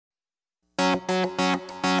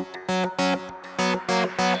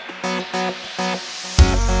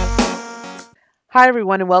Hi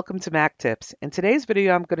everyone and welcome to Mac Tips. In today's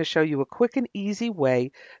video, I'm going to show you a quick and easy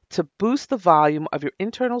way to boost the volume of your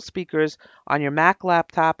internal speakers on your Mac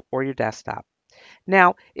laptop or your desktop.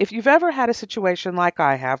 Now, if you've ever had a situation like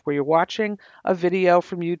I have where you're watching a video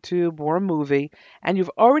from YouTube or a movie and you've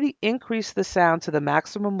already increased the sound to the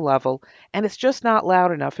maximum level and it's just not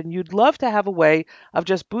loud enough and you'd love to have a way of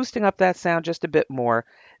just boosting up that sound just a bit more,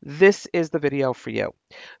 this is the video for you.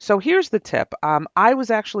 So here's the tip. I was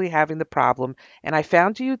actually having the problem and I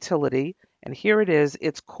found a utility and here it is.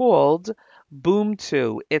 It's called Boom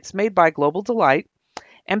 2. It's made by Global Delight.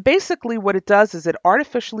 And basically, what it does is it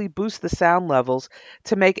artificially boosts the sound levels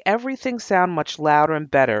to make everything sound much louder and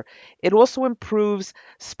better. It also improves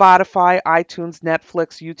Spotify, iTunes,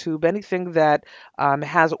 Netflix, YouTube, anything that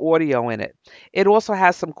has audio in it. It also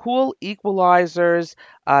has some cool equalizers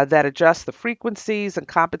that adjust the frequencies and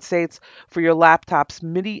compensates for your laptop's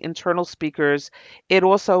MIDI internal speakers. It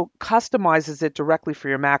also customizes it directly for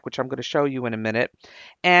your Mac, which I'm going to show you in a minute.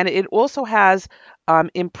 And it also has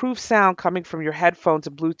improved sound coming from your headphones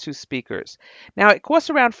and Bluetooth speakers. Now, it costs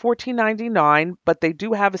around $14.99, but they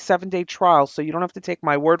do have a 7-day trial, so you don't have to take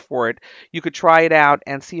my word for it. You could try it out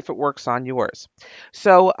and see if it works on yours.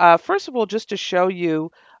 So, first of all, just to show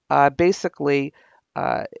you, basically,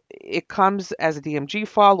 it comes as a DMG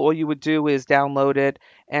file. All you would do is download it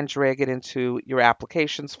and drag it into your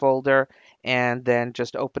applications folder and then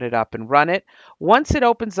just open it up and run it. Once it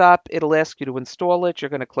opens up, it'll ask you to install it. You're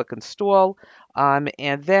going to click install, and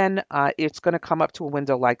then it's going to come up to a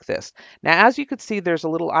window like this. Now, as you can see, there's a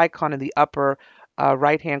little icon in the upper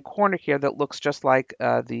right-hand corner here that looks just like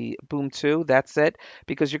the Boom 2. That's it,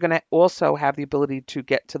 because you're going to also have the ability to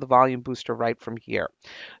get to the volume booster right from here.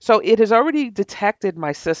 So it has already detected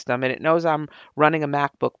my system, and it knows I'm running a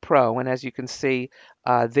MacBook Pro, and as you can see,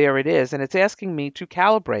 there it is, and it's asking me to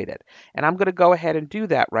calibrate it. And I'm going to go ahead and do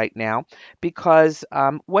that right now because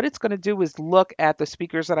what it's going to do is look at the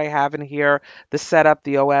speakers that I have in here, the setup,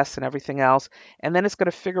 the OS, and everything else, and then it's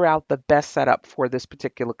going to figure out the best setup for this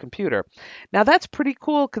particular computer. Now, that's pretty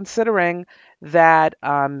cool considering that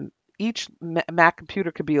each Mac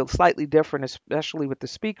computer could be slightly different, especially with the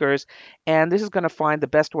speakers, and this is going to find the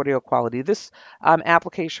best audio quality. This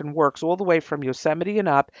application works all the way from Yosemite and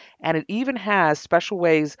up, and it even has special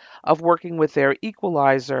ways of working with their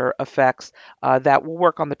equalizer effects that will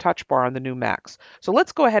work on the touch bar on the new Macs. So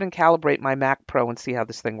let's go ahead and calibrate my Mac Pro and see how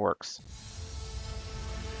this thing works.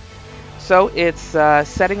 So it's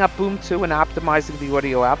setting up Boom 2 and optimizing the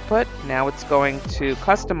audio output. Now it's going to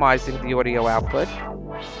customizing the audio output.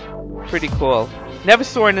 Pretty cool. Never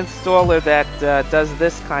saw an installer that does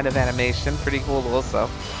this kind of animation. Pretty cool also.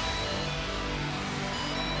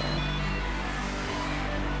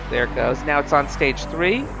 There it goes. Now it's on stage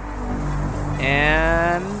 3.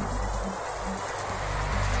 And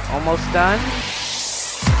almost done.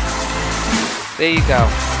 There you go.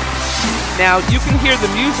 Now you can hear the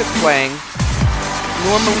music playing.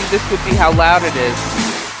 Normally this would be how loud it is.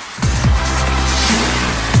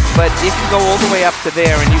 But it can go all the way up to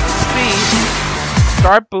there, and you can see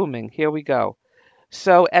start booming. Here we go.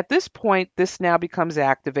 So at this point, this now becomes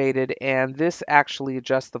activated, and this actually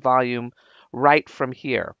adjusts the volume right from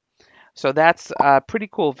here. So that's pretty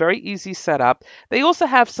cool. Very easy setup. They also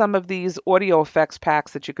have some of these audio effects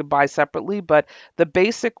packs that you could buy separately, but the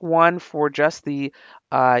basic one for just the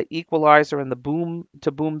equalizer and the boom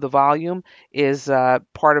to boom the volume is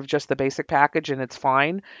part of just the basic package, and it's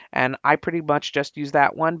fine. And I pretty much just use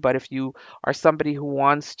that one. But if you are somebody who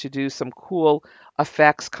wants to do some cool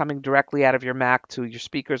effects coming directly out of your Mac to your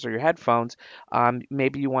speakers or your headphones,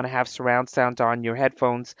 maybe you want to have surround sound on your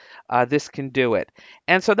headphones, this can do it.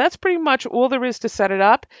 And so that's pretty much all there is to set it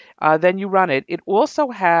up. Then you run it. It also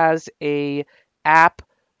has a app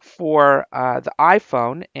for the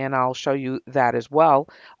iPhone, and I'll show you that as well.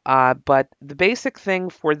 But the basic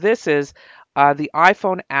thing for this is the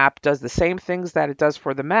iPhone app does the same things that it does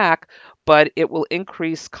for the Mac, but it will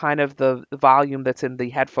increase kind of the volume that's in the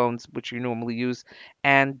headphones, which you normally use,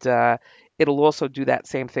 and it'll also do that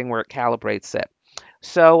same thing where it calibrates it.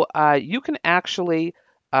 So you can actually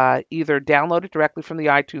either download it directly from the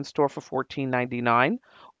iTunes Store for $14.99,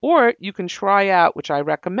 or you can try out, which I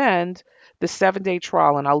recommend, the 7-day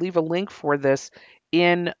trial, and I'll leave a link for this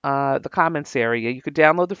in the comments area. You could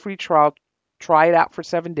download the free trial, try it out for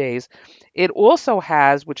 7 days. It also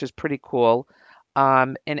has, which is pretty cool,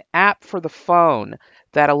 an app for the phone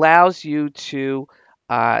that allows you to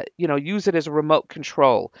use it as a remote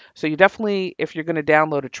control. So you definitely, if you're going to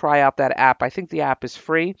download it, try out that app. I think the app is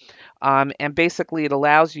free, and basically it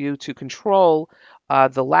allows you to control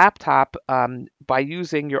the laptop by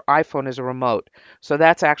using your iPhone as a remote. So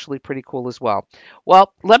that's actually pretty cool as well.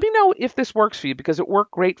 Well, let me know if this works for you because it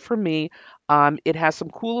worked great for me. It has some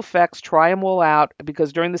cool effects. Try them all out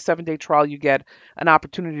because during the 7-day trial, you get an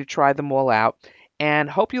opportunity to try them all out. And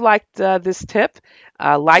hope you liked this tip.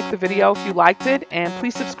 Like the video if you liked it, and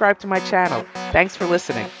please subscribe to my channel. Thanks for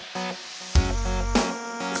listening.